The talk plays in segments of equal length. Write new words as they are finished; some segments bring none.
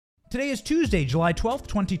Today is Tuesday, July 12th,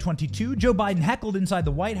 2022. Joe Biden heckled inside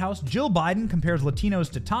the White House. Jill Biden compares Latinos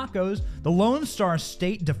to tacos. The Lone Star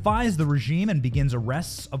State defies the regime and begins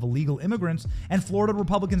arrests of illegal immigrants. And Florida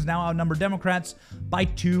Republicans now outnumber Democrats by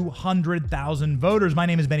 200,000 voters. My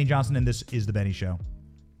name is Benny Johnson, and this is The Benny Show.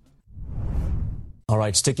 All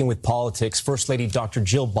right, sticking with politics, First Lady Dr.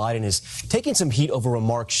 Jill Biden is taking some heat over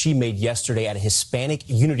remarks she made yesterday at a Hispanic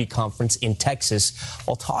Unity Conference in Texas.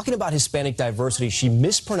 While talking about Hispanic diversity, she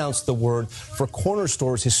mispronounced the word for corner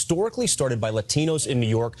stores historically started by Latinos in New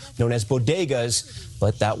York, known as bodegas,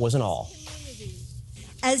 but that wasn't all.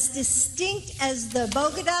 As distinct as the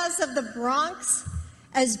bodegas of the Bronx,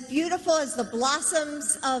 as beautiful as the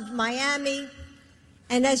blossoms of Miami,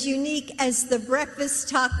 and as unique as the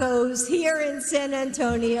breakfast tacos here in San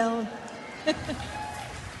Antonio.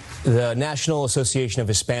 The National Association of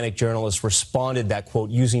Hispanic Journalists responded that, quote,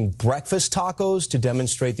 using breakfast tacos to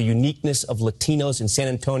demonstrate the uniqueness of Latinos in San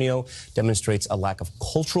Antonio demonstrates a lack of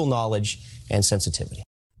cultural knowledge and sensitivity.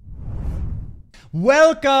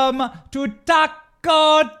 Welcome to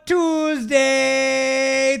Taco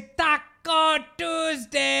Tuesday! Taco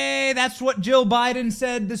Tuesday! That's what Jill Biden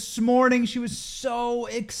said this morning. She was so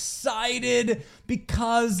excited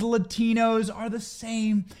because Latinos are the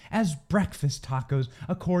same as breakfast tacos,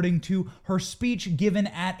 according to her speech given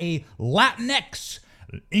at a Latinx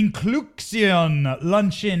inclusion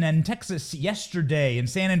luncheon in Texas yesterday in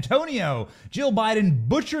San Antonio. Jill Biden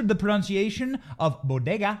butchered the pronunciation of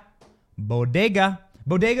bodega. Bodega.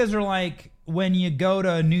 Bodegas are like when you go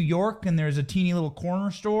to New York and there's a teeny little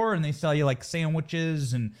corner store and they sell you like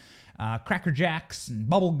sandwiches and Cracker Jacks and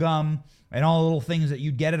bubble gum and all the little things that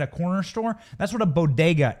you'd get at a corner store. That's what a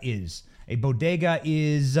bodega is. A bodega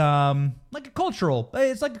is like a cultural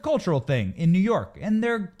thing in New York, and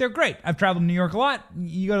they're great. I've traveled to New York a lot.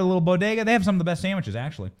 You go to a little bodega, they have some of the best sandwiches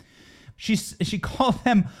actually. She called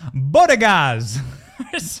them bodegas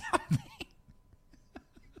or something.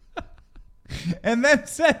 And then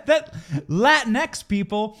said that Latinx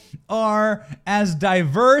people are as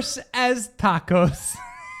diverse as tacos.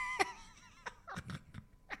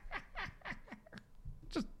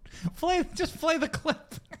 Just play the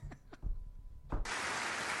clip.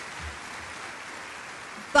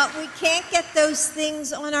 But we can't get those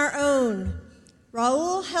things on our own.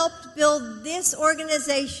 Raul helped build this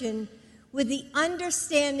organization with the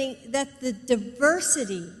understanding that the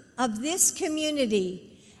diversity of this community,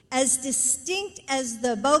 as distinct as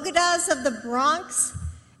the bodegas of the Bronx,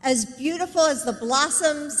 as beautiful as the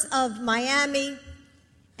blossoms of Miami,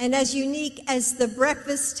 and as unique as the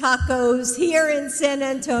breakfast tacos here in San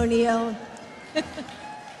Antonio,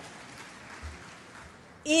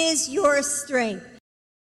 is your strength.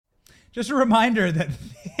 Just a reminder that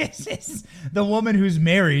this is the woman who's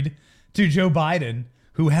married to Joe Biden,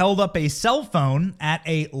 who held up a cell phone at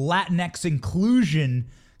a Latinx inclusion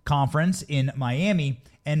conference in Miami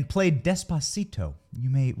and played Despacito.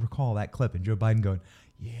 You may recall that clip and Joe Biden going,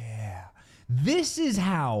 yeah. This is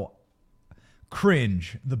how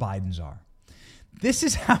cringe the Bidens are. This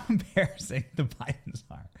is how embarrassing the Bidens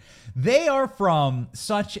are. They are from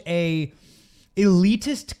such a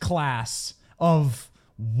elitist class of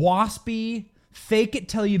waspy, fake it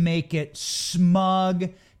till you make it,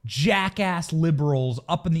 smug, jackass liberals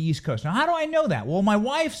up in the East Coast. Now, how do I know that? Well, my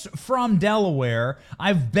wife's from Delaware.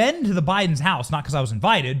 I've been to the Biden's house, not because I was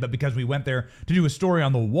invited, but because we went there to do a story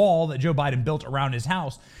on the wall that Joe Biden built around his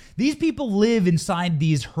house. These people live inside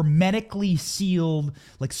these hermetically sealed,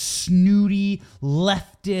 like snooty,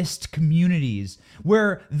 leftist communities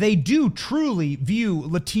where they do truly view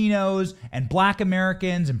Latinos and Black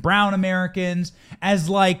Americans and Brown Americans as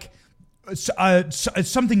like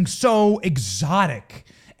something so exotic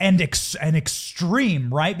and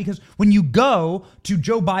extreme, right? Because when you go to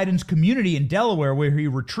Joe Biden's community in Delaware, where he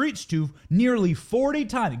retreats to nearly 40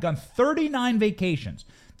 times, he's gone 39 vacations.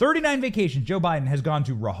 39 vacations, Joe Biden has gone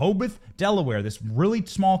to Rehoboth, Delaware, this really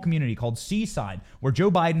small community called Seaside, where Joe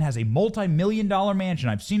Biden has a multi-million-dollar mansion.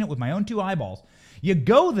 I've seen it with my own two eyeballs. You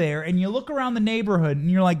go there and you look around the neighborhood and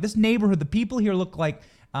you're like, this neighborhood, the people here look like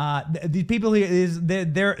the people here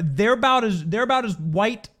they're about as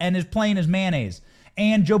white and as plain as mayonnaise.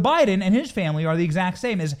 And Joe Biden and his family are the exact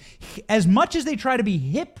same. As much as they try to be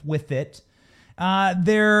hip with it,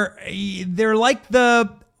 they're like the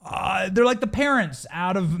parents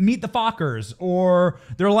out of Meet the Fockers, or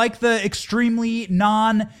they're like the extremely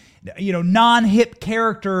non-hip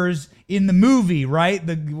characters in the movie, right?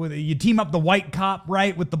 You team up the white cop,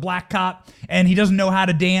 right, with the black cop, and he doesn't know how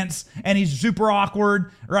to dance, and he's super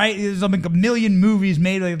awkward, right? There's like a million movies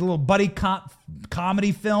made, like a little buddy cop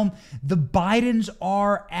comedy film. The Bidens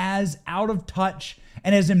are as out of touch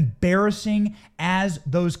and as embarrassing as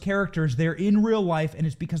those characters, they're in real life, and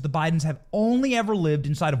it's because the Bidens have only ever lived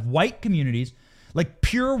inside of white communities, like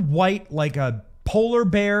pure white, like a polar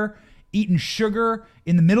bear eating sugar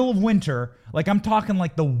in the middle of winter. Like, I'm talking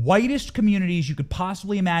like the whitest communities you could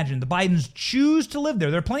possibly imagine. The Bidens choose to live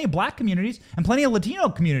there. There are plenty of black communities and plenty of Latino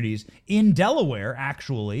communities in Delaware,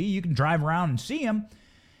 actually. You can drive around and see them.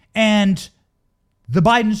 And the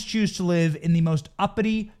Bidens choose to live in the most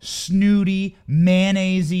uppity, snooty,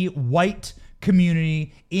 mayonnaise-y white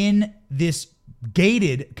community in this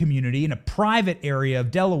gated community in a private area of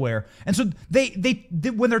Delaware. And so they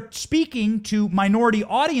when they're speaking to minority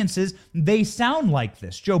audiences, they sound like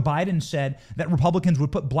this. Joe Biden said that Republicans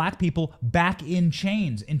would put black people back in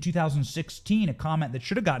chains in 2016, a comment that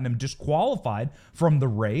should have gotten him disqualified from the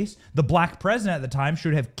race. The black president at the time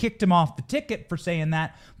should have kicked him off the ticket for saying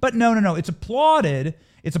that. But no, it's applauded.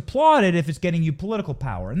 It's applauded if it's getting you political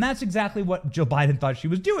power. And that's exactly what Joe Biden thought she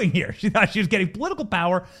was doing here. She thought she was getting political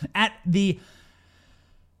power at the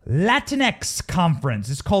Latinx conference.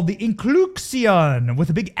 It's called the Inclusion, with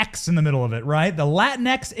a big X in the middle of it, right? The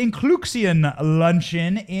Latinx Inclusion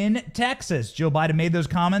luncheon in Texas. Joe Biden made those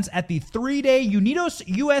comments at the 3-day Unidos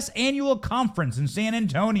U.S. annual conference in San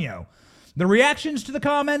Antonio. The reactions to the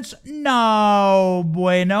comments? No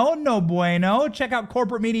bueno. Check out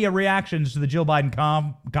corporate media reactions to the Jill Biden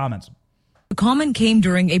comments. The comment came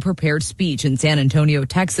during a prepared speech in San Antonio,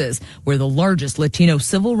 Texas, where the largest Latino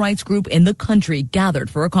civil rights group in the country gathered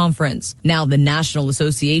for a conference. Now, the National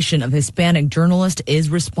Association of Hispanic Journalists is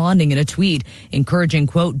responding in a tweet, encouraging,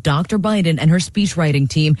 quote, Dr. Biden and her speechwriting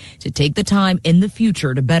team to take the time in the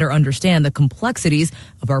future to better understand the complexities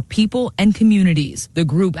of our people and communities. The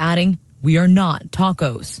group adding, we are not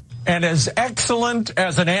tacos. And as excellent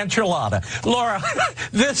as an enchilada. Laura,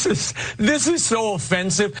 this is so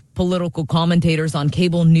offensive. Political commentators on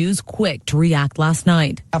cable news quick to react last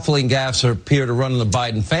night. Baffling gaffes appear to run in the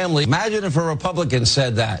Biden family. Imagine if a Republican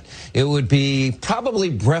said that. It would be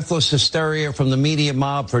probably breathless hysteria from the media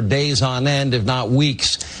mob for days on end, if not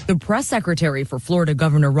weeks. The press secretary for Florida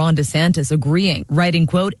Governor Ron DeSantis agreeing, writing,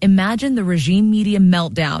 quote, imagine the regime media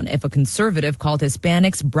meltdown if a conservative called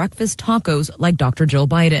Hispanics breakfast tacos like Dr. Jill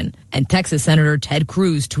Biden. And Texas Senator Ted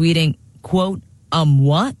Cruz tweeting, quote,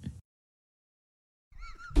 what?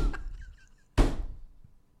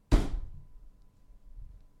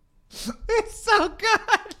 It's so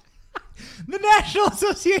good. The National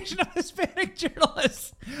Association of Hispanic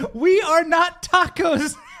Journalists. We are not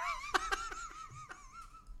tacos.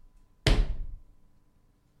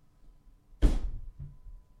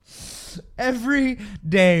 Every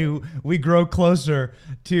day we grow closer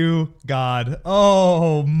to God.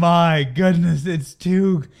 Oh my goodness, it's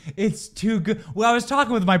too good. Well, I was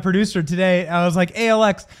talking with my producer today. I was like,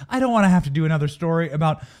 ALX, I don't want to have to do another story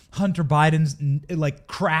about Hunter Biden's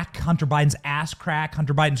crack, Hunter Biden's ass crack,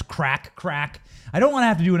 Hunter Biden's crack. I don't want to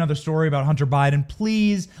have to do another story about Hunter Biden.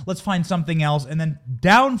 Please, let's find something else. And then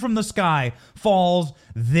down from the sky falls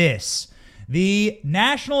this. The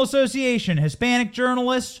National Association Hispanic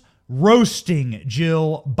Journalists roasting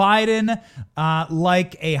Jill Biden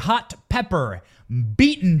like a hot pepper,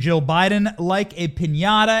 beaten Jill Biden like a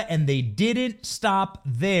piñata, and they didn't stop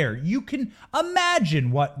there. You can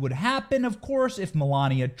imagine what would happen, of course, if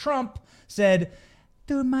Melania Trump said,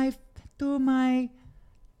 to my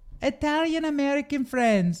Italian-American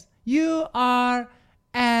friends, you are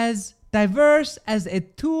as diverse as a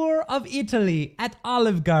tour of Italy at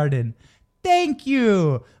Olive Garden. Thank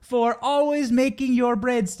you for always making your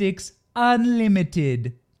breadsticks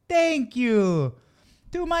unlimited. Thank you.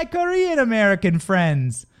 To my Korean American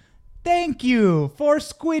friends, thank you for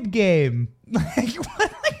Squid Game.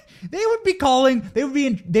 They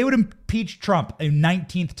would impeach Trump a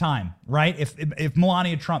 19th time, right? If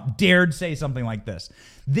Melania Trump dared say something like this.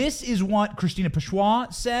 This is what Christina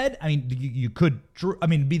Peshwa said. I mean, you could,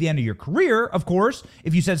 be the end of your career, of course,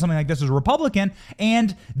 if you said something like this as a Republican.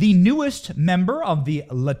 And the newest member of the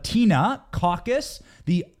Latina caucus,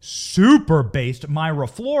 the super-based Mayra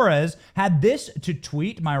Flores, had this to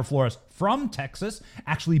tweet. Mayra Flores from Texas,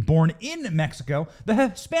 actually born in Mexico. The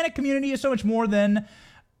Hispanic community is so much more than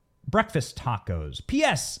breakfast tacos.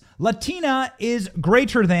 P.S. Latina is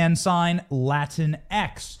greater than sign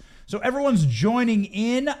Latinx. So everyone's joining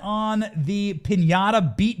in on the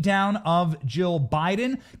piñata beatdown of Jill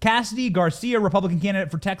Biden. Cassidy Garcia, Republican candidate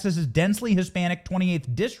for Texas's densely Hispanic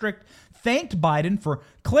 28th district, thanked Biden for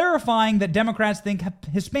clarifying that Democrats think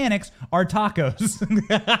Hispanics are tacos.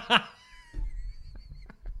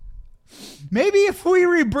 Maybe if we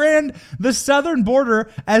rebrand the southern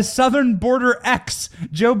border as Southern Border X,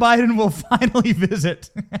 Joe Biden will finally visit.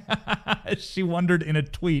 She wondered in a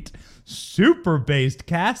tweet. Super based.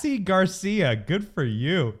 Cassie Garcia. Good for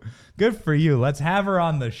you. Good for you. Let's have her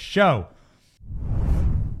on the show.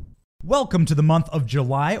 Welcome to the month of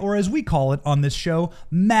July, or as we call it on this show,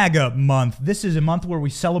 MAGA month. This is a month where we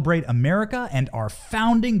celebrate America and our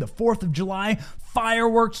founding, the 4th of July,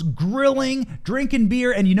 fireworks, grilling, drinking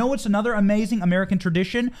beer, and you know what's another amazing American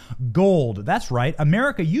tradition? Gold. That's right.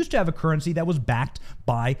 America used to have a currency that was backed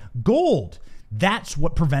by gold. That's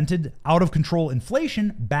what prevented out-of-control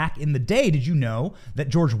inflation back in the day. Did you know that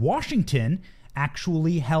George Washington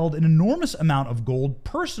actually held an enormous amount of gold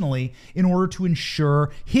personally in order to ensure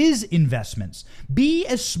his investments? Be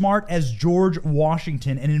as smart as George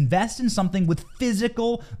Washington and invest in something with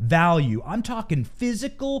physical value. I'm talking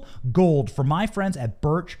physical gold for my friends at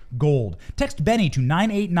Birch Gold. Text Benny to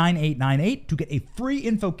 989898 to get a free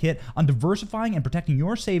info kit on diversifying and protecting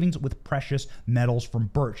your savings with precious metals from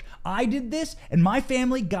Birch. I did this and my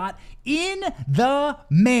family got in the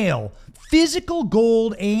mail physical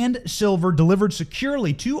gold and silver delivered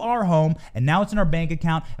securely to our home, and now it's in our bank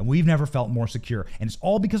account, and we've never felt more secure. And it's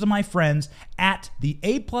all because of my friends at the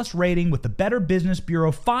A+ rating with the Better Business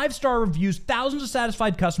Bureau, 5-star reviews, thousands of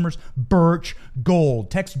satisfied customers, Birch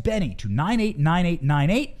Gold. Text Benny to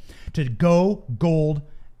 989898 to go gold.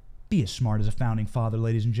 Be as smart as a founding father,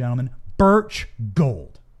 ladies and gentlemen. Birch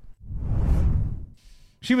Gold.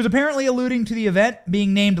 She was apparently alluding to the event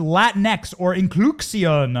being named Latinx or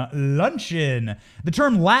Inclusion Luncheon. The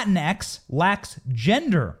term Latinx lacks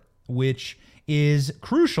gender, which is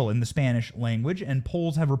crucial in the Spanish language, and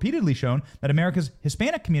polls have repeatedly shown that America's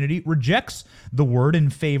Hispanic community rejects the word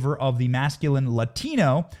in favor of the masculine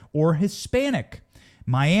Latino or Hispanic.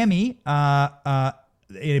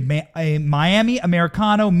 A Miami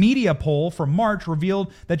Americano media poll from March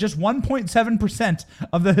revealed that just 1.7%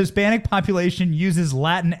 of the Hispanic population uses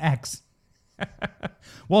Latinx,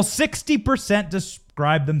 while 60%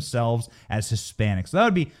 describe themselves as Hispanics. So that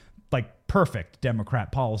would be like perfect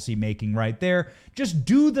Democrat policy making right there. Just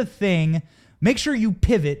do the thing. Make sure you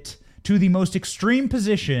pivot to the most extreme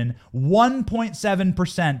position.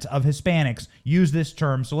 1.7% of Hispanics use this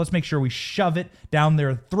term, so let's make sure we shove it down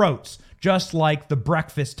their throats, just like the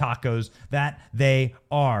breakfast tacos that they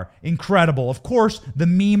are. Incredible. Of course, the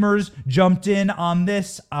memers jumped in on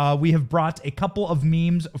this. We have brought a couple of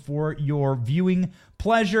memes for your viewing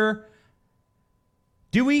pleasure.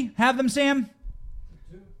 Do we have them, Sam?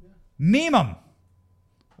 Meme them.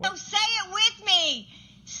 So say it with me.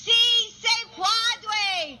 Si se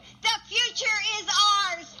puede. The future is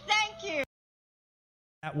ours. Thank you.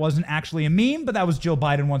 That wasn't actually a meme, but that was Jill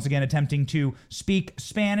Biden once again attempting to speak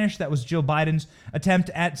Spanish. That was Jill Biden's attempt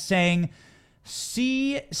at saying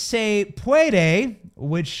si se puede,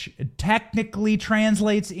 which technically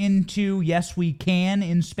translates into yes, we can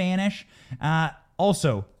in Spanish.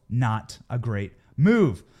 Also not a great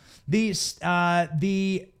move. The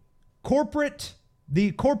corporate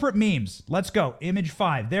memes. Let's go. Image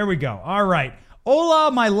 5. There we go. All right.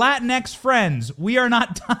 Hola, my Latinx friends. We are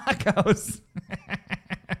not tacos.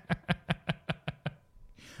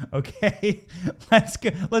 Okay,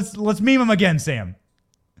 let's meme them again, Sam.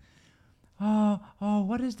 Oh,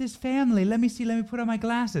 what is this family? Let me see. Let me put on my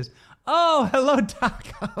glasses. Oh, hello,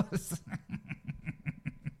 tacos.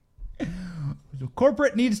 The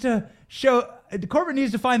corporate needs to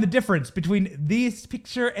find the difference between this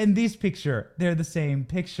picture and this picture. They're the same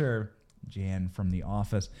picture. Jan from The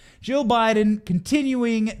Office. Jill Biden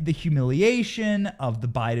continuing the humiliation of the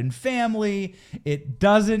Biden family. It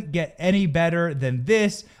doesn't get any better than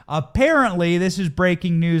this. Apparently, this is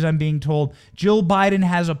breaking news, I'm being told. Jill Biden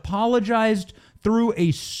has apologized through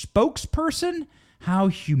a spokesperson. How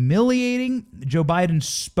humiliating. Joe Biden's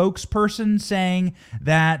spokesperson saying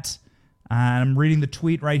that, I'm reading the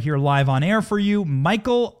tweet right here live on air for you,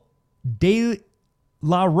 Michael De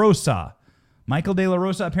La Rosa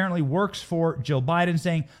apparently works for Jill Biden,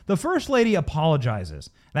 saying the First Lady apologizes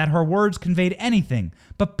that her words conveyed anything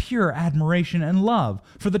but pure admiration and love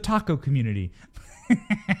for the taco community.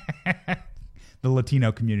 The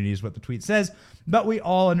Latino community is what the tweet says, but we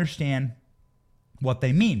all understand what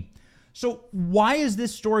they mean. So why is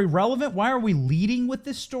this story relevant? Why are we leading with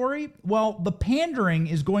this story? Well, the pandering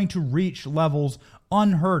is going to reach levels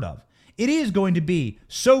unheard of. It is going to be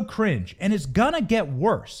so cringe, and it's gonna get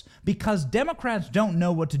worse because Democrats don't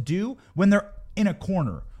know what to do when they're in a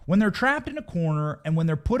corner, when they're trapped in a corner, and when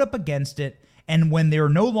they're put up against it, and when they're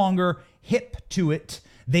no longer hip to it.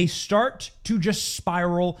 they start to just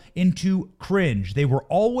spiral into cringe. They were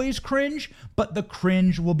always cringe, but the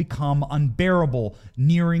cringe will become unbearable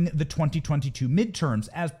nearing the 2022 midterms,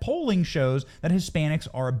 as polling shows that Hispanics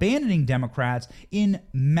are abandoning Democrats in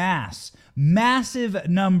mass. Massive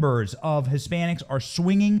numbers of Hispanics are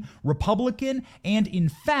swinging Republican, and in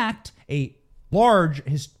fact, a large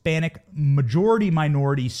Hispanic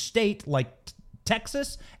minority state like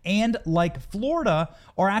Texas and like Florida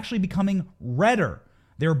are actually becoming redder.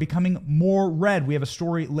 They're becoming more red. We have a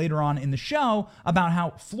story later on in the show about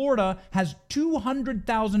how Florida has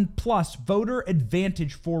 200,000 plus voter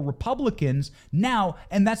advantage for Republicans now,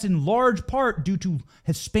 and that's in large part due to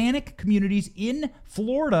Hispanic communities in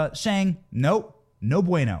Florida saying, nope, no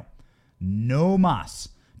bueno, no mas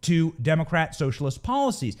to Democrat socialist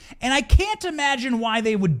policies. And I can't imagine why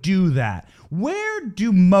they would do that. Where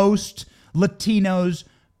do most Latinos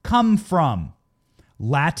come from?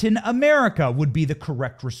 Latin America would be the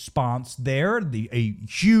correct response there. A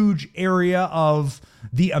huge area of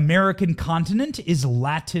the American continent is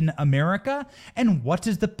Latin America. And what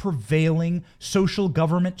is the prevailing social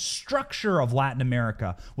government structure of Latin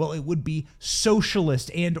America? Well, it would be socialist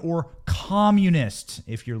and or communist,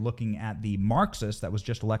 if you're looking at the Marxist that was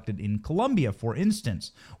just elected in Colombia, for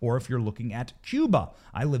instance, or if you're looking at Cuba.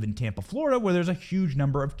 I live in Tampa, Florida, where there's a huge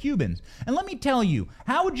number of Cubans. And let me tell you,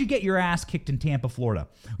 how would you get your ass kicked in Tampa, Florida?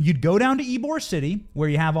 You'd go down to Ybor City, where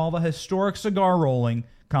you have all the historic cigar rolling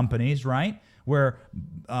companies, right? Where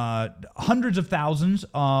hundreds of thousands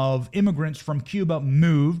of immigrants from Cuba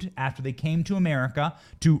moved after they came to America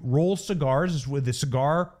to roll cigars, with the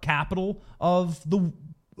cigar capital of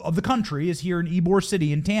the country is here in Ybor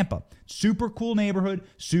City in Tampa. Super cool neighborhood,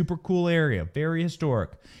 super cool area, very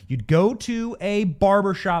historic. You'd go to a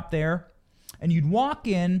barber shop there, and you'd walk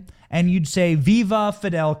in, and you'd say, "Viva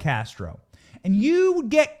Fidel Castro." And you would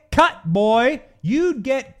get cut, boy. You'd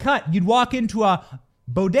get cut. You'd walk into a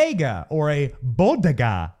bodega or a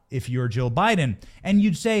bodega if you're Jill Biden, and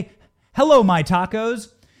you'd say, "Hello, my tacos.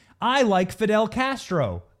 I like Fidel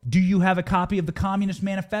Castro. Do you have a copy of the Communist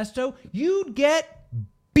Manifesto?" You'd get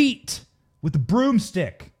beat with a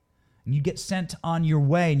broomstick, and you'd get sent on your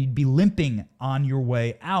way, and you'd be limping on your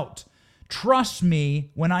way out. Trust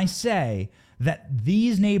me when I say that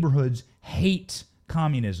these neighborhoods hate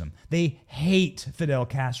communism. They hate Fidel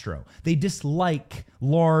Castro. They dislike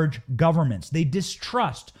large governments. They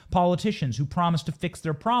distrust politicians who promise to fix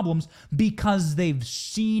their problems because they've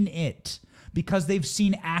seen it. Because they've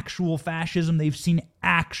seen actual fascism, they've seen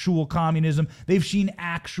actual communism, they've seen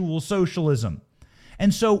actual socialism.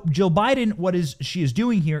 And so Jill Biden, she is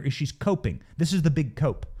doing here is she's coping. This is the big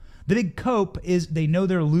cope. The big cope is they know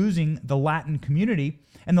they're losing the Latin community,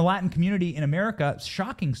 and the Latin community in America,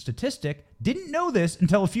 shocking statistic, didn't know this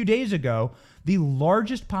until a few days ago. The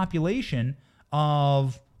largest population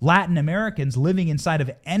of Latin Americans living inside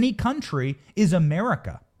of any country is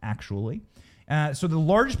America, actually. So the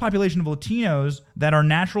largest population of Latinos that are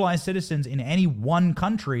naturalized citizens in any one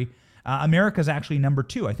country, America is actually number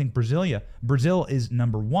 2. I think Brazil is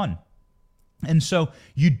number 1. And so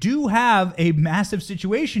you do have a massive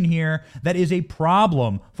situation here that is a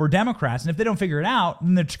problem for Democrats. And if they don't figure it out,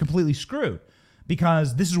 then they're completely screwed,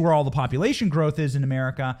 because this is where all the population growth is in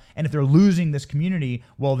America. And if they're losing this community,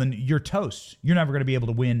 well, then you're toast. You're never going to be able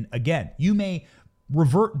to win again. You may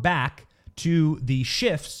revert back to the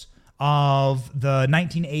shifts of the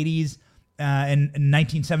 1980s and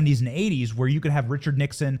 1970s and 80s, where you could have Richard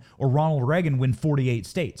Nixon or Ronald Reagan win 48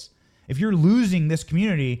 states. If you're losing this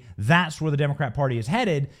community, that's where the Democrat Party is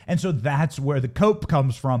headed. And so that's where the cope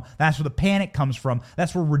comes from. That's where the panic comes from.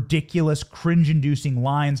 That's where ridiculous, cringe-inducing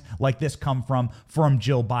lines like this come from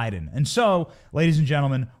Jill Biden. And so, ladies and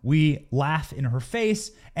gentlemen, we laugh in her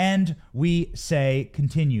face and we say,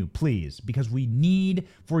 continue, please, because we need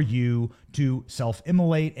for you to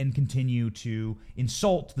self-immolate and continue to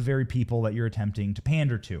insult the very people that you're attempting to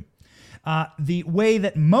pander to. The way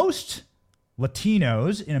that most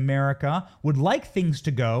Latinos in America would like things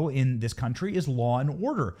to go in this country is law and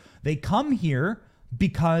order. They come here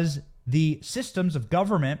because the systems of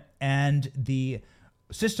government and the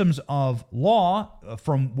systems of law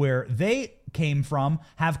from where they came from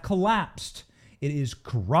have collapsed. It is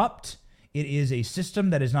corrupt. It is a system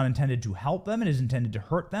that is not intended to help them. It is intended to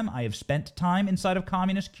hurt them. I have spent time inside of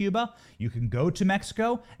communist Cuba. You can go to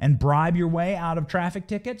Mexico and bribe your way out of traffic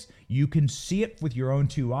tickets. You can see it with your own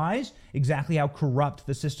 2 eyes, exactly how corrupt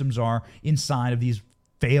the systems are inside of these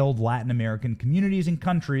failed Latin American communities and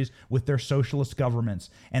countries with their socialist governments.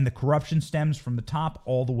 And the corruption stems from the top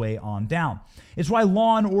all the way on down. It's why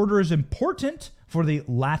law and order is important for the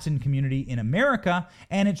Latin community in America,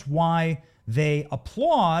 and it's why they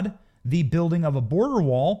applaud the building of a border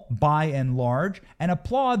wall by and large and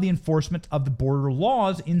applaud the enforcement of the border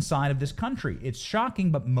laws inside of this country. It's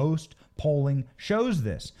shocking, but most polling shows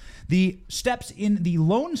this. The steps in the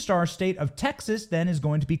Lone Star state of Texas then is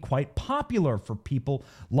going to be quite popular for people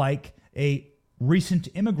like a recent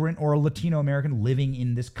immigrant or a Latino American living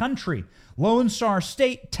in this country. Lone Star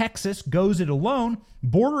State, Texas, goes it alone.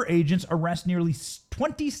 Border agents arrest nearly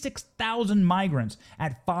 26,000 migrants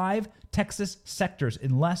at 5 Texas sectors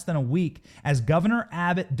in less than a week as Governor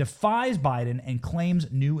Abbott defies Biden and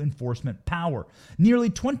claims new enforcement power. Nearly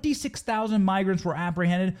 26,000 migrants were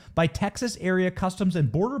apprehended by Texas area Customs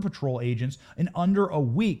and Border Patrol agents in under a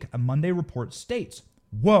week, a Monday report states.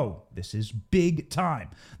 Whoa, this is big time.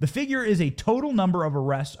 The figure is a total number of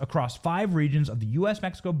arrests across 5 regions of the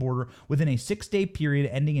U.S.-Mexico border within a 6-day period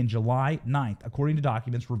ending in July 9th, according to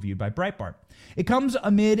documents reviewed by Breitbart. It comes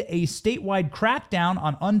amid a statewide crackdown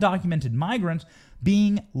on undocumented migrants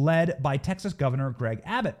being led by Texas Governor Greg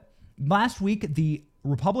Abbott. Last week, the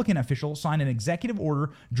Republican official signed an executive order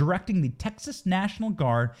directing the Texas National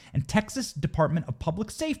Guard and Texas Department of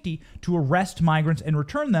Public Safety to arrest migrants and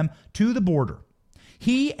return them to the border.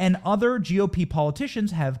 He and other GOP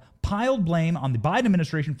politicians have piled blame on the Biden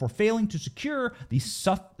administration for failing to secure the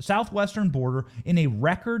southwestern border in a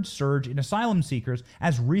record surge in asylum seekers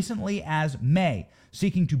as recently as May,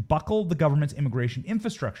 seeking to buckle the government's immigration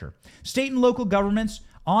infrastructure. State and local governments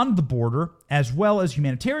on the border, as well as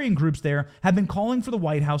humanitarian groups there, have been calling for the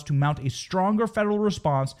White House to mount a stronger federal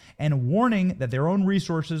response and warning that their own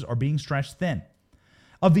resources are being stretched thin.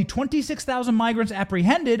 Of the 26,000 migrants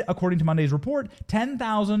apprehended, according to Monday's report,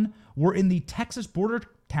 10,000 were in the Texas border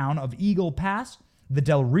town of Eagle Pass. The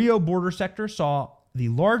Del Rio border sector saw the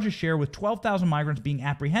largest share, with 12,000 migrants being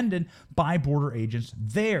apprehended by border agents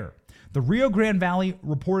there. The Rio Grande Valley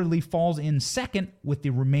reportedly falls in second, with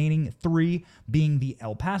the remaining 3 being the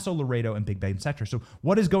El Paso, Laredo, and Big Bend sector. So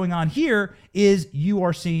what is going on here is you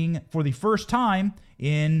are seeing, for the first time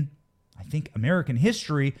in, I think, American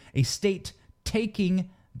history, a state taking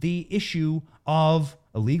the issue of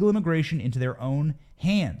illegal immigration into their own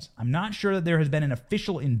hands. I'm not sure that there has been an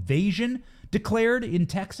official invasion declared in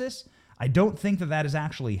Texas. I don't think that that has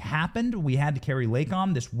actually happened. We had Carrie Lake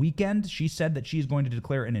on this weekend. She said that she is going to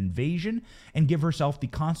declare an invasion and give herself the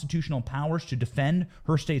constitutional powers to defend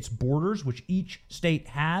her state's borders, which each state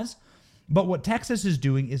has. But what Texas is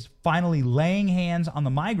doing is finally laying hands on the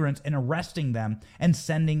migrants and arresting them and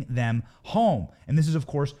sending them home. And this is, of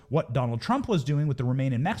course, what Donald Trump was doing with the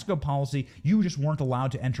Remain in Mexico policy. You just weren't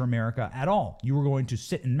allowed to enter America at all. You were going to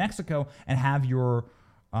sit in Mexico and have your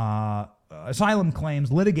asylum claims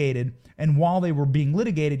litigated. And while they were being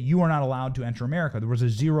litigated, you are not allowed to enter America. There was a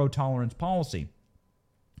zero tolerance policy.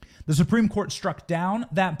 The Supreme Court struck down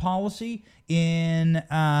that policy in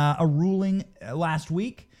a ruling last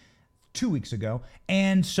week. 2 weeks ago.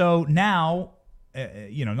 And so now,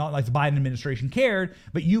 not like the Biden administration cared,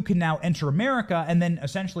 but you can now enter America and then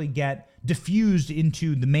essentially get diffused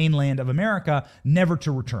into the mainland of America, never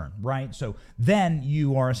to return, right? So then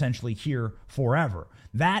you are essentially here forever.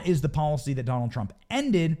 That is the policy that Donald Trump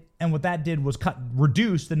ended. And what that did was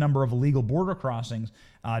reduce the number of illegal border crossings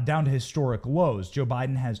down to historic lows. Joe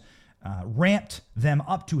Biden has ramped them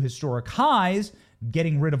up to historic highs,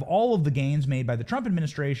 getting rid of all of the gains made by the Trump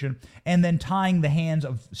administration, and then tying the hands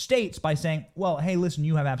of states by saying, well, hey, listen,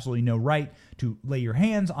 you have absolutely no right to lay your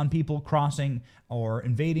hands on people crossing or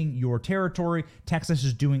invading your territory. Texas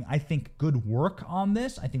is doing, I think, good work on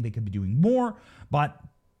this. I think they could be doing more, but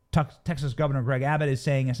Texas Governor Greg Abbott is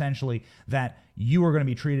saying essentially that you are going to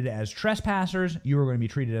be treated as trespassers, you are going to be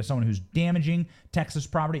treated as someone who's damaging Texas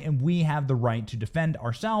property, and we have the right to defend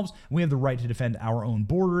ourselves. We have the right to defend our own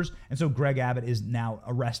borders. And so Greg Abbott is now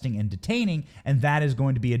arresting and detaining, and that is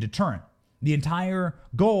going to be a deterrent. The entire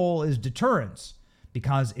goal is deterrence,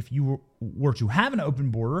 because if you were to have an open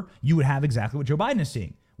border, you would have exactly what Joe Biden is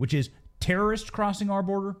seeing, which is terrorists crossing our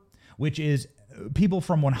border, which is people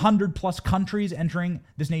from 100 plus countries entering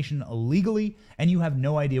this nation illegally, and you have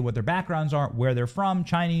no idea what their backgrounds are, where they're from,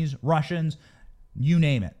 Chinese, Russians, you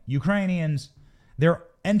name it, Ukrainians. They're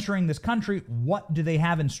entering this country. What do they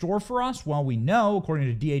have in store for us? Well, we know,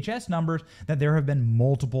 according to DHS numbers, that there have been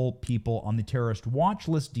multiple people on the terrorist watch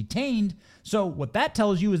list detained. So what that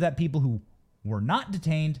tells you is that people who were not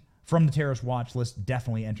detained from the terrorist watch list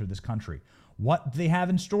definitely entered this country. What do they have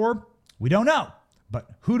in store? We don't know. But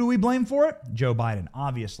who do we blame for it? Joe Biden,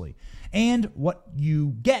 obviously. And what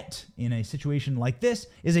you get in a situation like this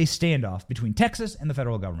is a standoff between Texas and the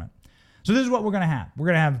federal government. So this is what we're going to have. We're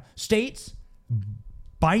going to have states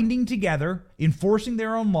binding together, enforcing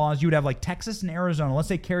their own laws. You would have like Texas and Arizona. Let's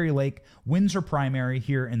say Carrie Lake wins her primary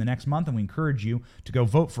here in the next month, and we encourage you to go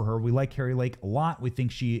vote for her. We like Carrie Lake a lot. We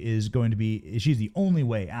think she's the only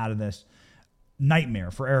way out of this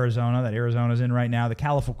nightmare for Arizona that Arizona's in right now. The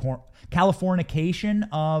Californication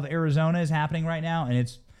of Arizona is happening right now, and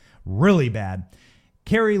it's really bad.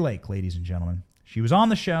 Carrie Lake, ladies and gentlemen, she was on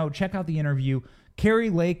the show. Check out the interview.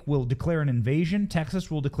 Carrie Lake will declare an invasion.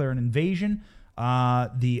 Texas will declare an invasion.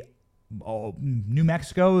 New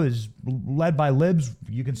Mexico is led by libs.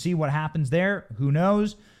 You can see what happens there. Who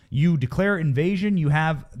knows? You declare invasion. You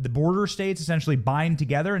have the border states essentially bind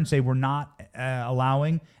together and say, we're not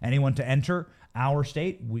allowing anyone to enter our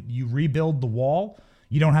state. You rebuild the wall.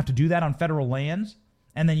 You don't have to do that on federal lands.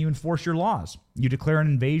 And then you enforce your laws. You declare an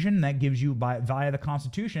invasion, and that gives you, via the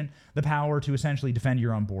Constitution, the power to essentially defend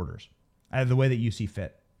your own borders the way that you see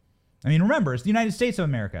fit. I mean, remember, it's the United States of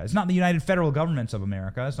America. It's not the United Federal Governments of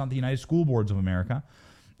America. It's not the United School Boards of America.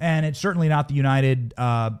 And it's certainly not the United,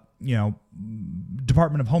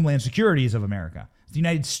 Department of Homeland Securities of America. It's the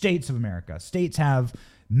United States of America. States have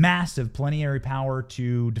massive plenary power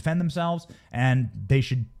to defend themselves, and they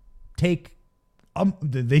should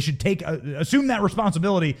assume that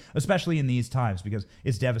responsibility, especially in these times, because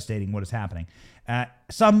it's devastating what is happening.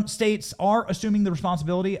 Some states are assuming the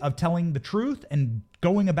responsibility of telling the truth and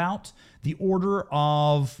going about the order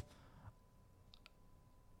of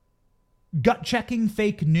gut-checking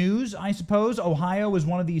fake news, I suppose. Ohio is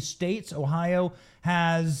one of these states. Ohio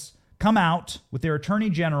has come out with their attorney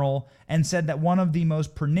general and said that one of the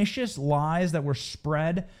most pernicious lies that were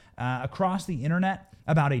spread across the internet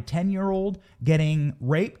about a 10-year-old getting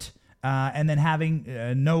raped and then having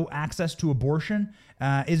no access to abortion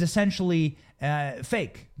is essentially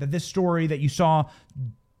fake. That this story that you saw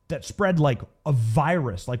that spread like a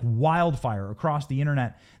virus, like wildfire across the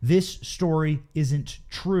internet, this story isn't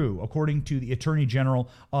true, according to the Attorney General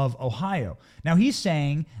of Ohio. Now, he's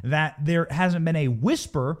saying that there hasn't been a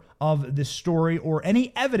whisper of this story or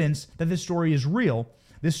any evidence that this story is real.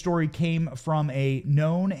 This story came from a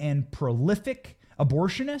known and prolific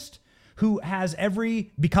abortionist who has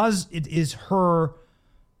because it is her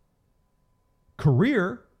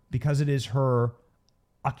career, because it is her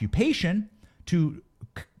occupation to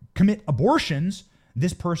commit abortions,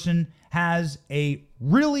 this person has a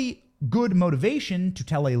really good motivation to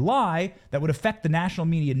tell a lie that would affect the national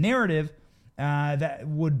media narrative, that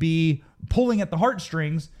would be pulling at the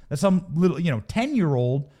heartstrings that some little,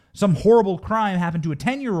 10-year-old, some horrible crime happened to a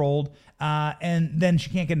 10-year-old, and then she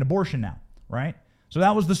can't get an abortion now, right? So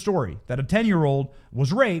that was the story, that a 10-year-old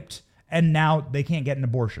was raped and now they can't get an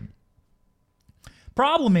abortion.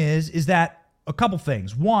 Problem is that a couple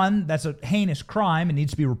things. One, that's a heinous crime and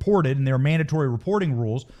needs to be reported, and there are mandatory reporting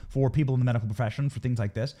rules for people in the medical profession for things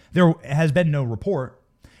like this. There has been no report.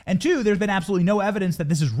 And two, there's been absolutely no evidence that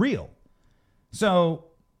this is real. So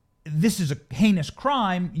this is a heinous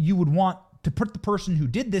crime. You would want to put the person who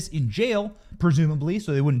did this in jail, presumably,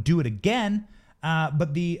 so they wouldn't do it again.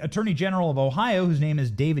 But the Attorney General of Ohio, whose name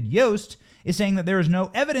is David Yost, is saying that there is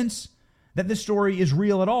no evidence that this story is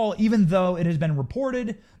real at all, even though it has been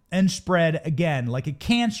reported and spread again like a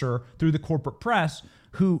cancer through the corporate press,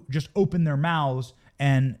 who just open their mouths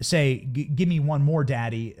and say, give me one more,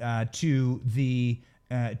 daddy, to the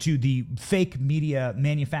fake media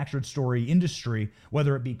manufactured story industry,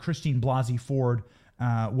 whether it be Christine Blasey Ford,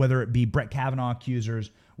 whether it be Brett Kavanaugh accusers,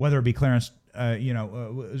 whether it be Clarence,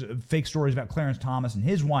 fake stories about Clarence Thomas and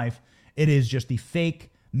his wife. It is just the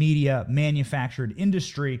fake media manufactured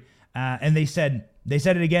industry. And they said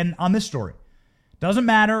it again on this story. Doesn't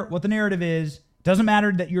matter what the narrative is. Doesn't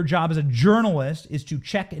matter that your job as a journalist is to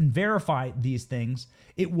check and verify these things.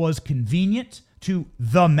 It was convenient to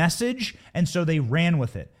the message, and so they ran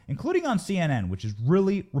with it, including on CNN, which is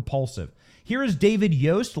really repulsive. Here is David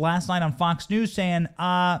Yost last night on Fox News saying,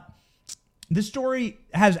 this story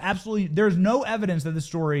has there's no evidence that this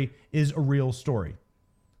story is a real story.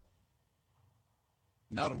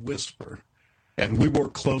 Not a whisper. And we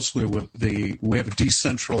work closely with we have a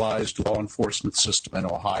decentralized law enforcement system in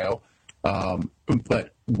Ohio,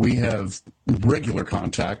 but we have regular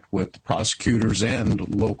contact with prosecutors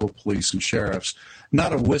and local police and sheriffs.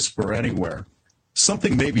 Not a whisper anywhere.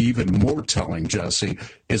 Something maybe even more telling, Jesse,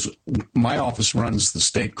 is my office runs the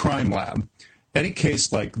state crime lab. Any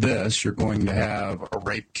case like this, you're going to have a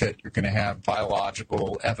rape kit, you're going to have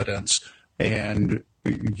biological evidence, and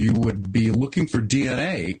you would be looking for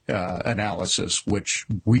DNA analysis, which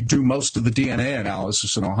we do most of the DNA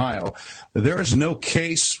analysis in Ohio. There is no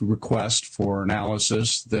case request for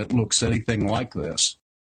analysis that looks anything like this.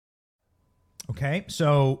 Okay,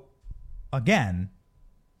 so again,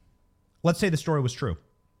 let's say the story was true.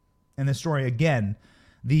 And this story, again,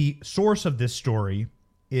 the source of this story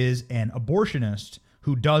is an abortionist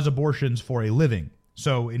who does abortions for a living.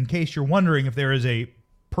 So in case you're wondering if there is a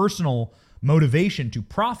personal motivation to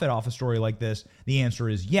profit off a story like this, the answer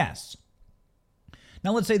is yes.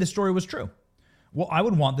 Now, let's say the story was true. Well, I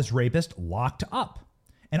would want this rapist locked up.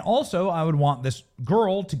 And also, I would want this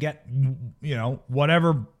girl to get,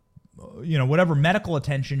 whatever medical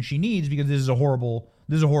attention she needs, because this is a horrible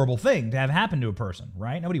thing to have happen to a person,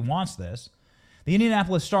 right? Nobody wants this. The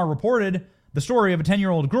Indianapolis Star reported the story of a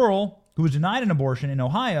 10-year-old girl who was denied an abortion in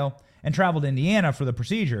Ohio and traveled to Indiana for the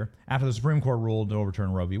procedure after the Supreme Court ruled to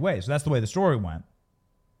overturn Roe v. Wade. So that's the way the story went.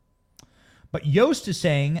 But Yost is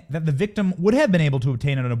saying that the victim would have been able to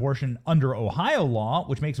obtain an abortion under Ohio law,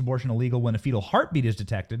 which makes abortion illegal when a fetal heartbeat is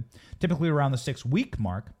detected, typically around the 6-week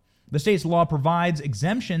mark. The state's law provides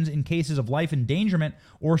exemptions in cases of life endangerment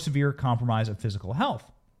or severe compromise of physical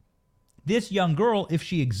health. This young girl, if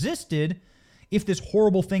she existed, if this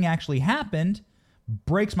horrible thing actually happened,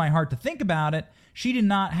 breaks my heart to think about it, she did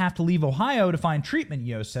not have to leave Ohio to find treatment,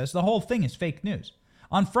 Yost says. The whole thing is fake news.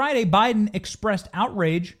 On Friday, Biden expressed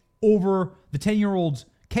outrage over the 10-year-old's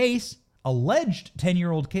case, alleged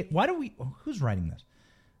 10-year-old case. Who's writing this?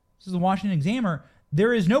 This is the Washington Examiner.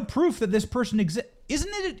 There is no proof that this person exists.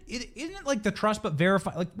 Isn't it like the trust but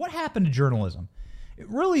verify? Like, what happened to journalism? It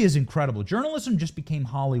really is incredible. Journalism just became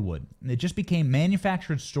Hollywood. And it just became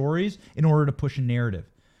manufactured stories in order to push a narrative.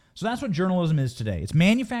 So that's what journalism is today. It's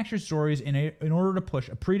manufactured stories in order to push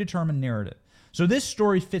a predetermined narrative. So this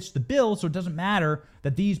story fits the bill, so it doesn't matter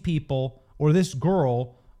that these people or this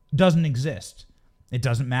girl doesn't exist. It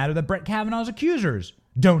doesn't matter that Brett Kavanaugh's accusers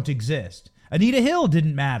don't exist. Anita Hill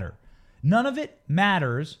didn't matter. None of it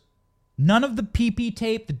matters. None of the PP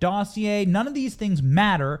tape, the dossier, none of these things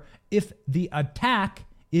matter if the attack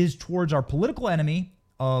is towards our political enemy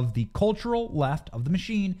of the cultural left of the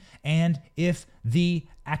machine, and if the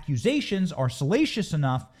accusations are salacious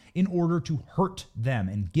enough in order to hurt them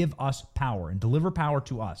and give us power and deliver power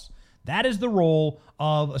to us. That is the role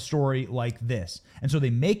of a story like this. And so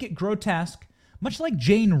they make it grotesque, much like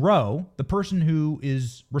Jane Roe, the person who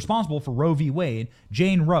is responsible for Roe v. Wade.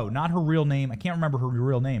 Jane Roe, not her real name. I can't remember her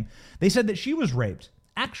real name. They said that she was raped.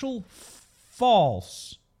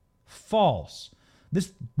 False.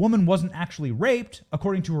 This woman wasn't actually raped,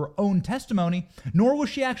 according to her own testimony, nor was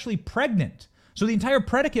she actually pregnant. So the entire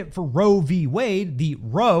predicate for Roe v. Wade, the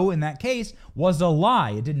Roe in that case, was a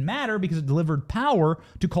lie. It didn't matter because it delivered power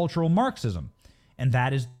to cultural Marxism. And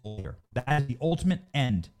that is the ultimate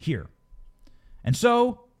end here. And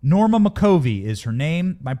so Norma McCovey is her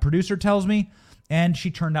name, my producer tells me, and she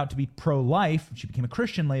turned out to be pro-life. She became a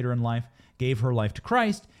Christian later in life, gave her life to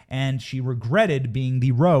Christ, and she regretted being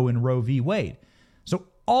the Roe in Roe v. Wade. So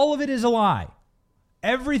all of it is a lie.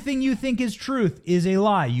 Everything you think is truth is a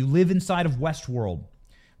lie. You live inside of Westworld,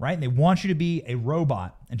 right? And they want you to be a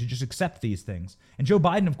robot and to just accept these things. And Joe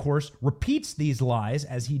Biden, of course, repeats these lies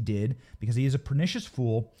as he did because he is a pernicious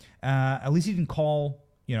fool. At least he didn't call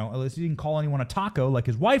anyone a taco like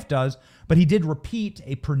his wife does, but he did repeat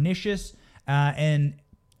a pernicious and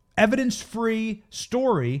evidence-free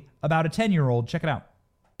story about a 10-year-old. Check it out.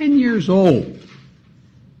 10 years old.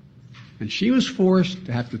 And she was forced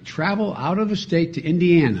to have to travel out of the state to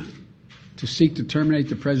Indiana to seek to terminate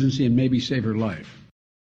the presidency and maybe save her life.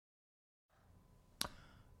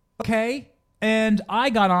 Okay, and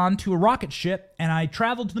I got on to a rocket ship, and I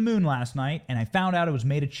traveled to the moon last night, and I found out it was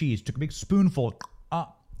made of cheese. Took a big spoonful.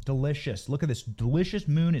 Delicious. Look at this delicious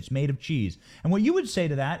moon. It's made of cheese. And what you would say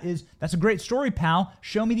to that is, that's a great story, pal.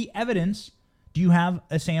 Show me the evidence. Do you have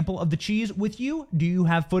a sample of the cheese with you? Do you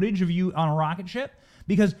have footage of you on a rocket ship?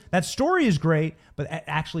 Because that story is great, but it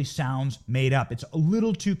actually sounds made up. It's a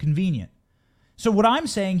little too convenient. So what I'm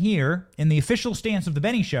saying here in the official stance of the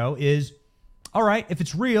Benny Show is, all right, if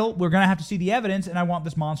it's real, we're going to have to see the evidence, and I want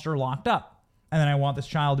this monster locked up. And then I want this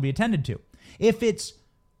child to be attended to. If it's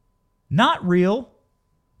not real,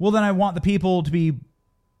 well, then I want the people to be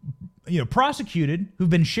prosecuted who've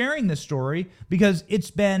been sharing this story, because it's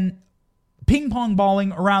been ping-pong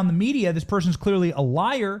balling around the media. This person's clearly a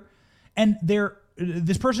liar, and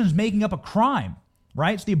this person is making up a crime,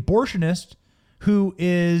 right? It's the abortionist who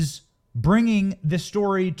is bringing this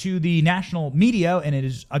story to the national media, and it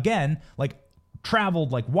is, again, like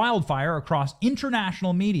traveled like wildfire across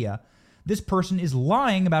international media. This person is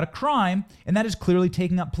lying about a crime, and that is clearly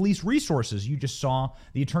taking up police resources. You just saw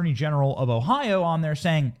the Attorney General of Ohio on there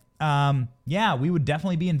saying, yeah, we would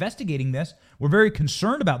definitely be investigating this. We're very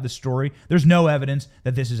concerned about this story. There's no evidence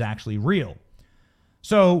that this is actually real.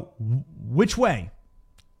 So which way?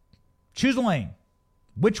 Choose a lane.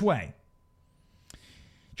 Which way?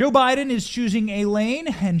 Joe Biden is choosing a lane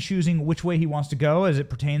and choosing which way he wants to go as it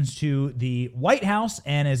pertains to the White House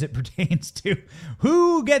and as it pertains to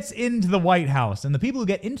who gets into the White House. And the people who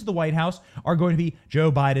get into the White House are going to be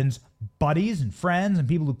Joe Biden's buddies and friends and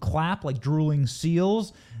people who clap like drooling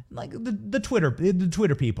seals, like the Twitter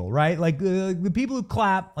people, right? Like the people who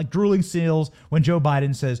clap like drooling seals when Joe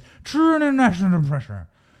Biden says, "True international pressure,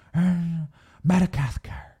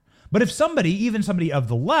 Madagascar." But if somebody, even somebody of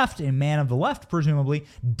the left, a man of the left presumably,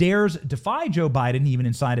 dares defy Joe Biden, even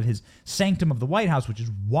inside of his sanctum of the White House, which is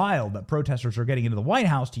wild that protesters are getting into the White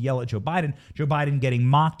House to yell at Joe Biden getting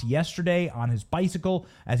mocked yesterday on his bicycle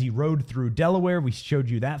as he rode through Delaware. We showed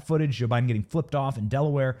you that footage, Joe Biden getting flipped off in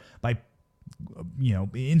Delaware by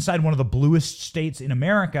inside one of the bluest states in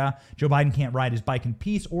America. Joe Biden can't ride his bike in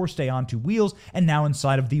peace or stay on two wheels. And now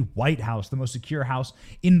inside of the White House, the most secure house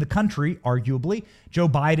in the country, arguably, Joe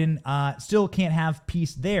Biden still can't have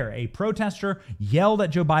peace there. A protester yelled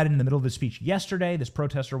at Joe Biden in the middle of his speech yesterday. This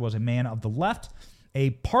protester was a man of the left,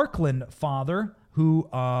 a Parkland father who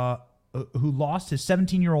lost his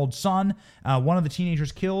 17-year-old son, one of the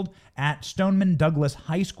teenagers killed at Stoneman Douglas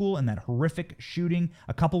High School in that horrific shooting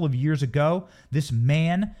a couple of years ago. This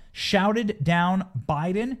man shouted down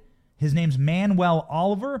Biden. His name's Manuel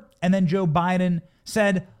Oliver. And then Joe Biden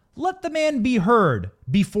said, "Let the man be heard,"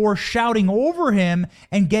 before shouting over him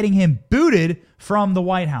and getting him booted from the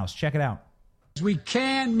White House. Check it out. We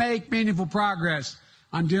can make meaningful progress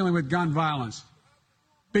on dealing with gun violence.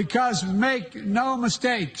 Because make no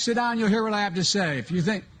mistake, sit down, you'll hear what I have to say. If you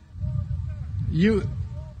think you...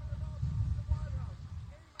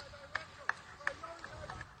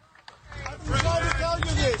 I've been trying to tell you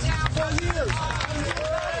this for years.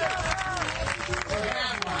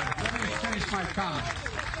 Let me finish my comment.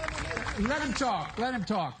 Let him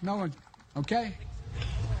talk. No one, okay?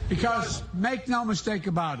 Because make no mistake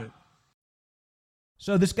about it.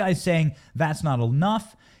 So this guy's saying that's not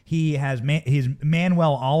enough. He's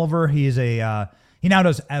Manuel Oliver. He is he now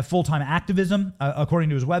does full-time activism, according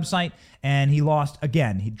to his website, and he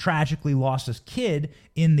tragically lost his kid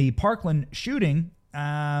in the Parkland shooting.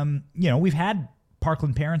 We've had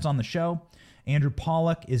Parkland parents on the show. Andrew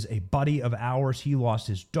Pollack is a buddy of ours. He lost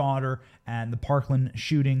his daughter at the Parkland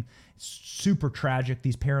shooting. It's super tragic.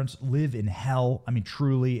 These parents live in hell. I mean,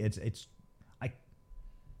 truly,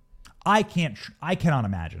 I cannot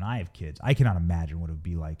imagine. I have kids. I cannot imagine what it would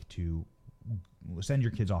be like to send your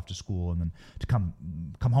kids off to school and then to come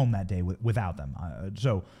home that day without them.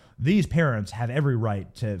 So these parents have every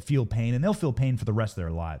right to feel pain, and they'll feel pain for the rest of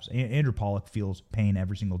their lives. Andrew Pollack feels pain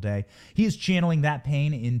every single day. He is channeling that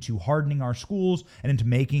pain into hardening our schools and into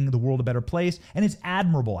making the world a better place. And it's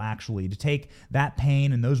admirable, actually, to take that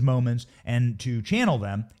pain and those moments and to channel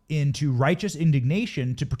them into righteous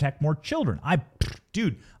indignation to protect more children. I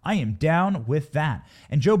am down with that.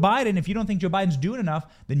 And Joe Biden, if you don't think Joe Biden's doing enough,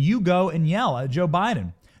 then you go and yell at Joe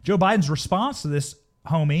Biden. Joe Biden's response to this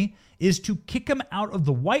homie is to kick him out of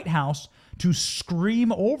the White House, to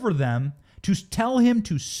scream over them, to tell him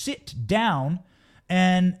to sit down,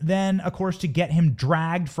 and then, of course, to get him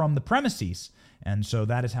dragged from the premises. And so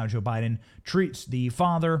that is how Joe Biden treats the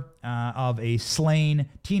father of a slain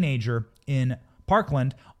teenager in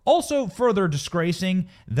Parkland. Also further disgracing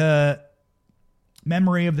the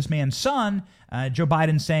memory of this man's son, Joe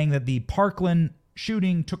Biden saying that the Parkland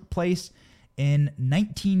shooting took place in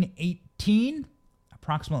 1918,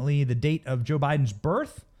 approximately the date of Joe Biden's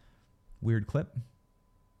birth. Weird clip.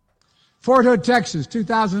 Fort Hood, Texas,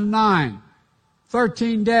 2009.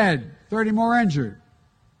 13 dead, 30 more injured.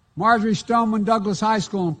 Marjorie Stoneman Douglas High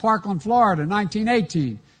School in Parkland, Florida,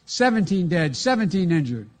 1918. 17 dead, 17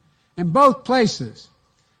 injured. In both places,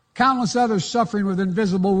 countless others suffering with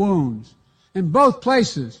invisible wounds. In both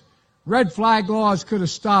places, red flag laws could have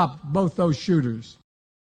stopped both those shooters.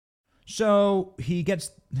 So he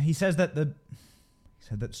says that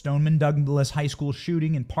that Stoneman Douglas High School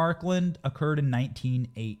shooting in Parkland occurred in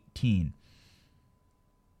 1918.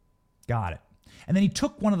 Got it. And then he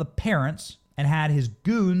took one of the parents and had his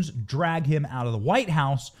goons drag him out of the White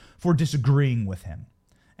House for disagreeing with him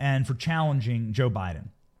and for challenging Joe Biden.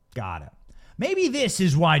 Got it. Maybe this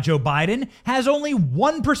is why Joe Biden has only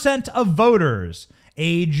 1% of voters.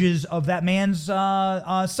 Ages of that man's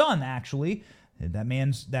son, actually. That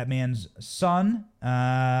man's son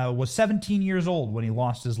was 17 years old when he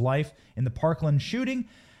lost his life in the Parkland shooting.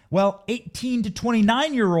 Well, 18 to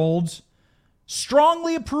 29-year-olds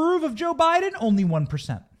strongly approve of Joe Biden. Only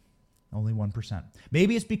 1%. Only 1%.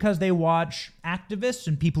 Maybe it's because they watch activists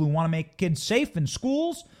and people who want to make kids safe in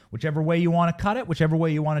schools. Whichever way you want to cut it, whichever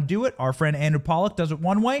way you want to do it. Our friend Andrew Pollack does it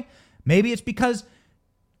one way. Maybe it's because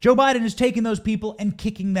Joe Biden is taking those people and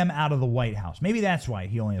kicking them out of the White House. Maybe that's why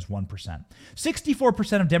he only has 1%.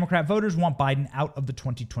 64% of Democrat voters want Biden out of the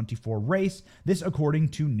 2024 race. This according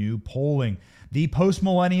to new polling. The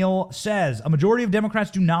Post-Millennial says a majority of Democrats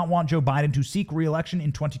do not want Joe Biden to seek re-election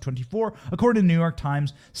in 2024, according to the New York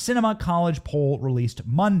Times Cinema College poll released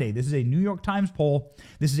Monday. This is a New York Times poll.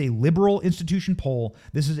 This is a liberal institution poll.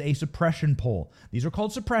 This is a suppression poll. These are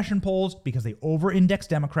called suppression polls because they over-index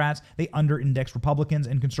Democrats, they under-index Republicans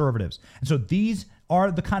and conservatives. And so these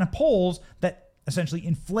are the kind of polls that essentially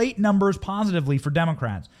inflate numbers positively for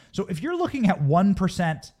Democrats. So if you're looking at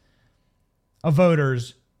 1% of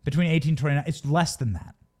voters between 18 and 29, it's less than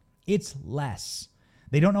that. It's less.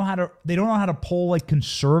 They don't know how to poll like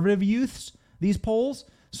conservative youths, these polls.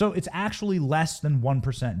 So it's actually less than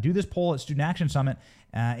 1%. Do this poll at Student Action Summit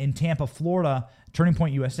in Tampa, Florida, Turning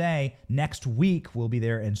Point USA. Next week, we'll be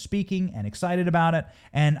there and speaking and excited about it.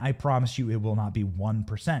 And I promise you it will not be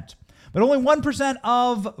 1%. But only 1%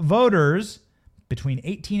 of voters between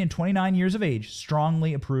 18 and 29 years of age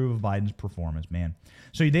strongly approve of Biden's performance, man.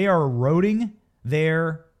 So they are eroding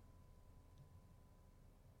their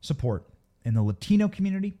support in the Latino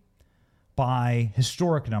community by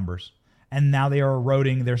historic numbers. And now they are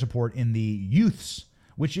eroding their support in the youths,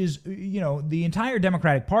 which is, the entire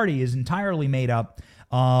Democratic Party is entirely made up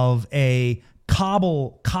of a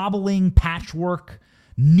cobbling patchwork,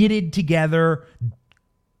 knitted together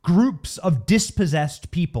groups of dispossessed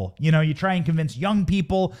people. You try and convince young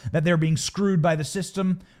people that they're being screwed by the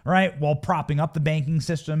system, right? While propping up the banking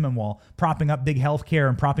system and while propping up big healthcare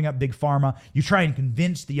and propping up big pharma. You try and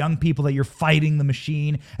convince the young people that you're fighting the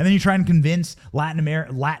machine. And then you try and convince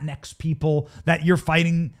Latinx people that you're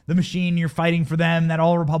fighting the machine, you're fighting for them, that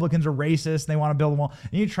all Republicans are racist, they want to build a wall.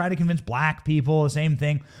 And you try to convince black people the same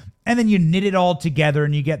thing. And then you knit it all together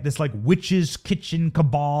and you get this like witch's kitchen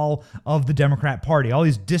cabal of the Democrat Party. All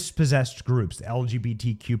these dispossessed groups, the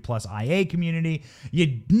LGBTQ plus IA community,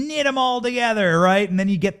 you knit them all together, right? And then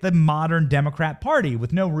you get the modern Democrat Party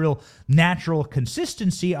with no real natural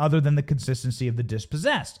consistency other than the consistency of the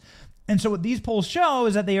dispossessed. And so what these polls show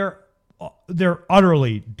is that they're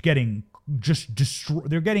utterly getting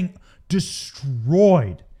they're getting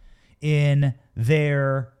destroyed in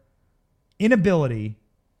their inability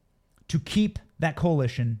to keep that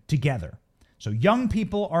coalition together. So young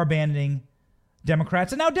people are abandoning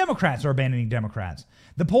Democrats, and now Democrats are abandoning Democrats.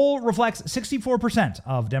 The poll reflects 64%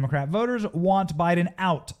 of Democrat voters want Biden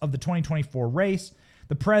out of the 2024 race.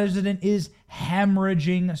 The president is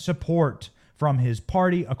hemorrhaging support from his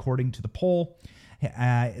party, according to the poll.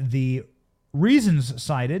 The reasons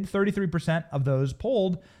cited, 33% of those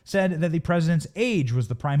polled said that the president's age was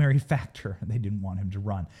the primary factor. They didn't want him to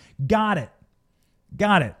run. Got it.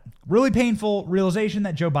 Really painful realization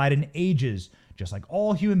that Joe Biden ages just like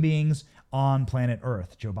all human beings on planet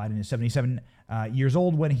Earth. Joe Biden is 77 years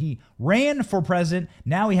old when he ran for president.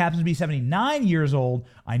 Now he happens to be 79 years old.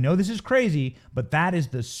 I know this is crazy, but that is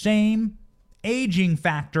the same aging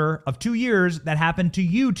factor of 2 years that happened to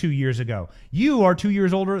you 2 years ago. You are 2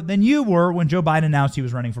 years older than you were when Joe Biden announced he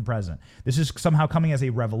was running for president. This is somehow coming as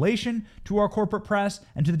a revelation to our corporate press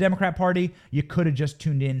and to the Democrat Party. You could have just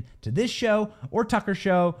tuned in to this show or Tucker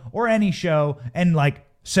show or any show and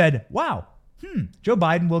said, wow, Joe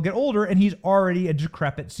Biden will get older and he's already a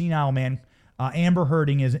decrepit, senile man, Amber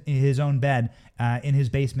herding his own bed in his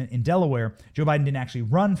basement in Delaware. Joe Biden didn't actually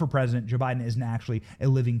run for president. Joe Biden isn't actually a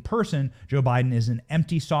living person. Joe Biden is an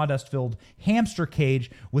empty sawdust-filled hamster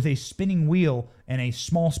cage with a spinning wheel and a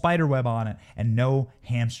small spider web on it and no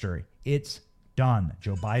hamster. It's done.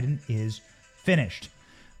 Joe Biden is finished.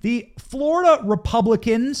 The Florida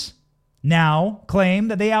Republicans now claim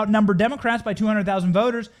that they outnumber Democrats by 200,000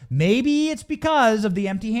 voters. Maybe it's because of the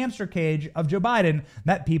empty hamster cage of Joe Biden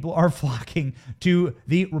that people are flocking to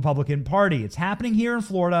the Republican Party. It's happening here in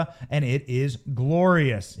Florida, and it is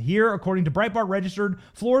glorious. Here, according to Breitbart Registered,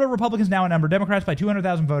 Florida Republicans now outnumber Democrats by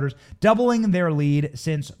 200,000 voters, doubling their lead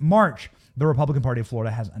since March, the Republican Party of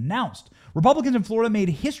Florida has announced. Republicans in Florida made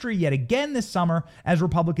history yet again this summer as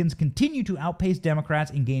Republicans continue to outpace Democrats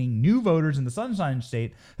in gaining new voters in the Sunshine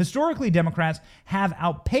State. Historically, Democrats have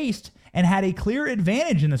outpaced and had a clear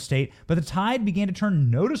advantage in the state, but the tide began to turn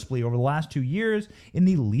noticeably over the last 2 years in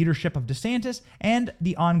the leadership of DeSantis and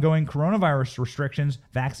the ongoing coronavirus restrictions,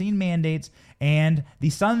 vaccine mandates, and the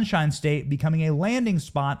Sunshine State becoming a landing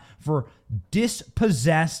spot for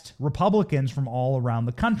dispossessed Republicans from all around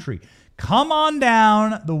the country. Come on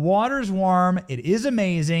down. The water's warm. It is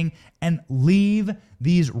amazing. And leave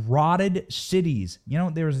these rotted cities. You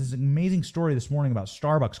know, there was this amazing story this morning about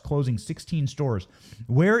Starbucks closing 16 stores.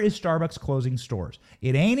 Where is Starbucks closing stores?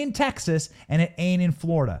 It ain't in Texas, and it ain't in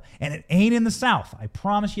Florida, and it ain't in the South. I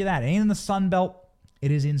promise you that. It ain't in the Sun Belt.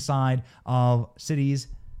 It is inside of cities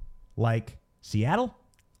like Seattle,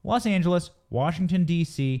 Los Angeles, Washington,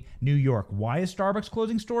 D.C., New York. Why is Starbucks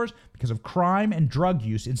closing stores? Because of crime and drug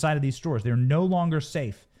use inside of these stores. They're no longer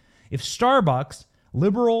safe. If Starbucks,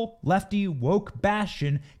 liberal, lefty, woke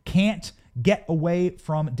bastion, can't get away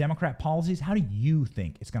from Democrat policies, how do you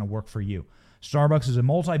think it's going to work for you? Starbucks is a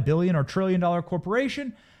multi-billion or trillion-dollar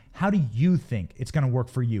corporation. How do you think it's going to work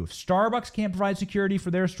for you? If Starbucks can't provide security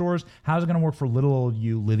for their stores, how's it going to work for little old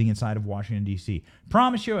you living inside of Washington, D.C.?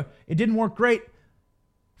 Promise you, it didn't work great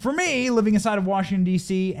for me living inside of Washington,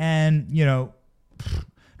 D.C. And, you know,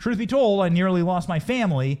 truth be told, I nearly lost my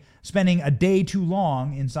family spending a day too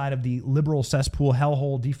long inside of the liberal cesspool,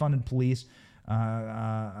 hellhole, defunded police,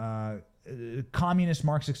 communist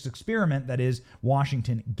Marxist experiment that is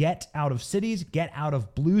Washington. Get out of cities, get out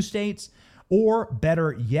of blue states, or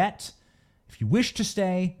better yet, if you wish to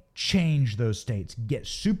stay, change those states. Get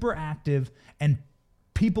super active, and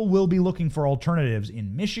people will be looking for alternatives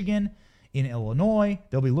in Michigan, in Illinois.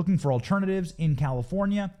 They'll be looking for alternatives in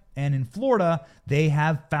California, and in Florida, they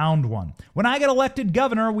have found one. When I got elected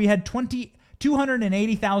governor, we had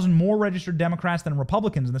 280,000 more registered Democrats than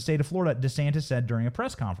Republicans in the state of Florida, DeSantis said during a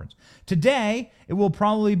press conference. Today, it will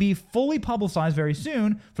probably be fully publicized very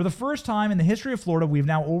soon. For the first time in the history of Florida, we've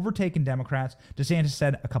now overtaken Democrats, DeSantis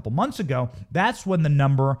said a couple months ago. That's when the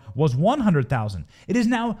number was 100,000. It is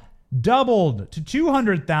now doubled to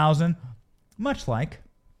 200,000, much like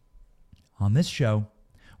on this show.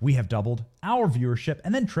 We have doubled our viewership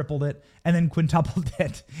and then tripled it and then quintupled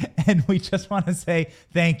it. And we just want to say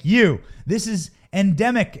thank you. This is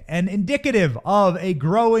endemic and indicative of a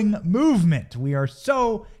growing movement. We are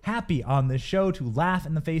so happy on this show to laugh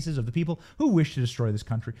in the faces of the people who wish to destroy this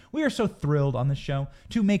country. We are so thrilled on this show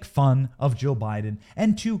to make fun of Jill Biden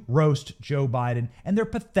and to roast Joe Biden and their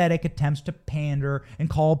pathetic attempts to pander and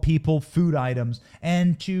call people food items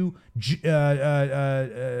and to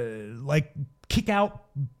kick out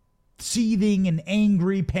seething and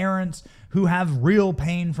angry parents who have real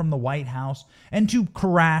pain from the White House, and to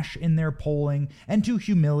crash in their polling and to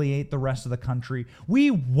humiliate the rest of the country. We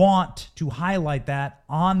want to highlight that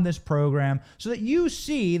on this program so that you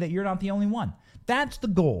see that you're not the only one. That's the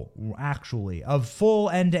goal, actually, of full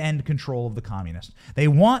end-to-end control of the communists. They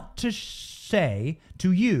want to say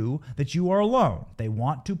to you that you are alone. They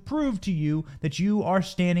want to prove to you that you are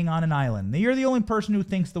standing on an island, that you're the only person who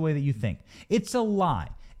thinks the way that you think. It's a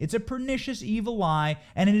lie. It's a pernicious, evil lie,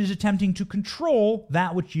 and it is attempting to control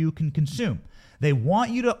that which you can consume. They want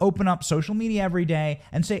you to open up social media every day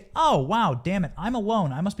and say, oh, wow, damn it, I'm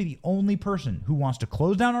alone. I must be the only person who wants to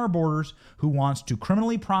close down our borders, who wants to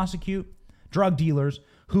criminally prosecute drug dealers,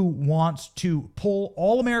 who wants to pull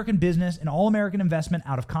all American business and all American investment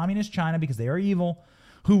out of communist China because they are evil,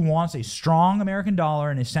 who wants a strong American dollar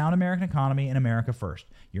and a sound American economy and America first.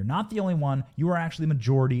 You're not the only one. You are actually the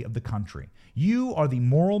majority of the country. You are the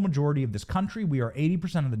moral majority of this country. We are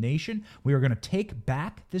 80% of the nation. We are going to take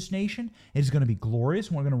back this nation. It is going to be glorious,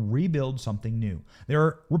 and we're going to rebuild something new. There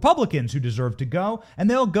are Republicans who deserve to go, and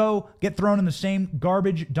they'll go get thrown in the same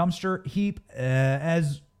garbage dumpster heap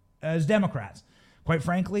as Democrats. Quite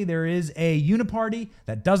frankly, there is a uniparty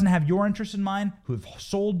that doesn't have your interests in mind, who have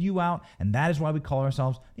sold you out, and that is why we call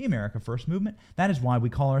ourselves the America First Movement. That is why we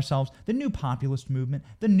call ourselves the New Populist Movement,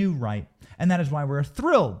 the New Right, and that is why we're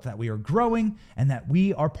thrilled that we are growing and that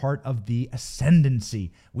we are part of the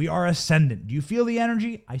ascendancy. We are ascendant. Do you feel the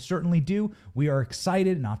energy? I certainly do. We are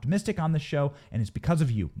excited and optimistic on this show, and it's because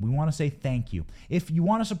of you. We want to say thank you. If you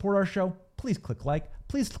want to support our show, please click like,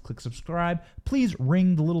 please click subscribe, please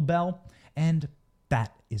ring the little bell, and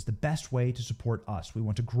that is the best way to support us. We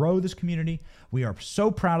want to grow this community. We are so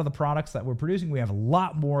proud of the products that we're producing. We have a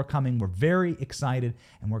lot more coming. We're very excited,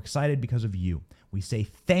 and we're excited because of you. We say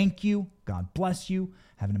thank you. God bless you.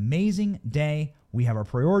 Have an amazing day. We have our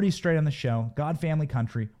priorities straight on the show. God, family,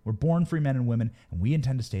 country. We're born free men and women, and we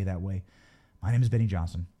intend to stay that way. My name is Benny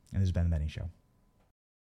Johnson, and this has been The Benny Show.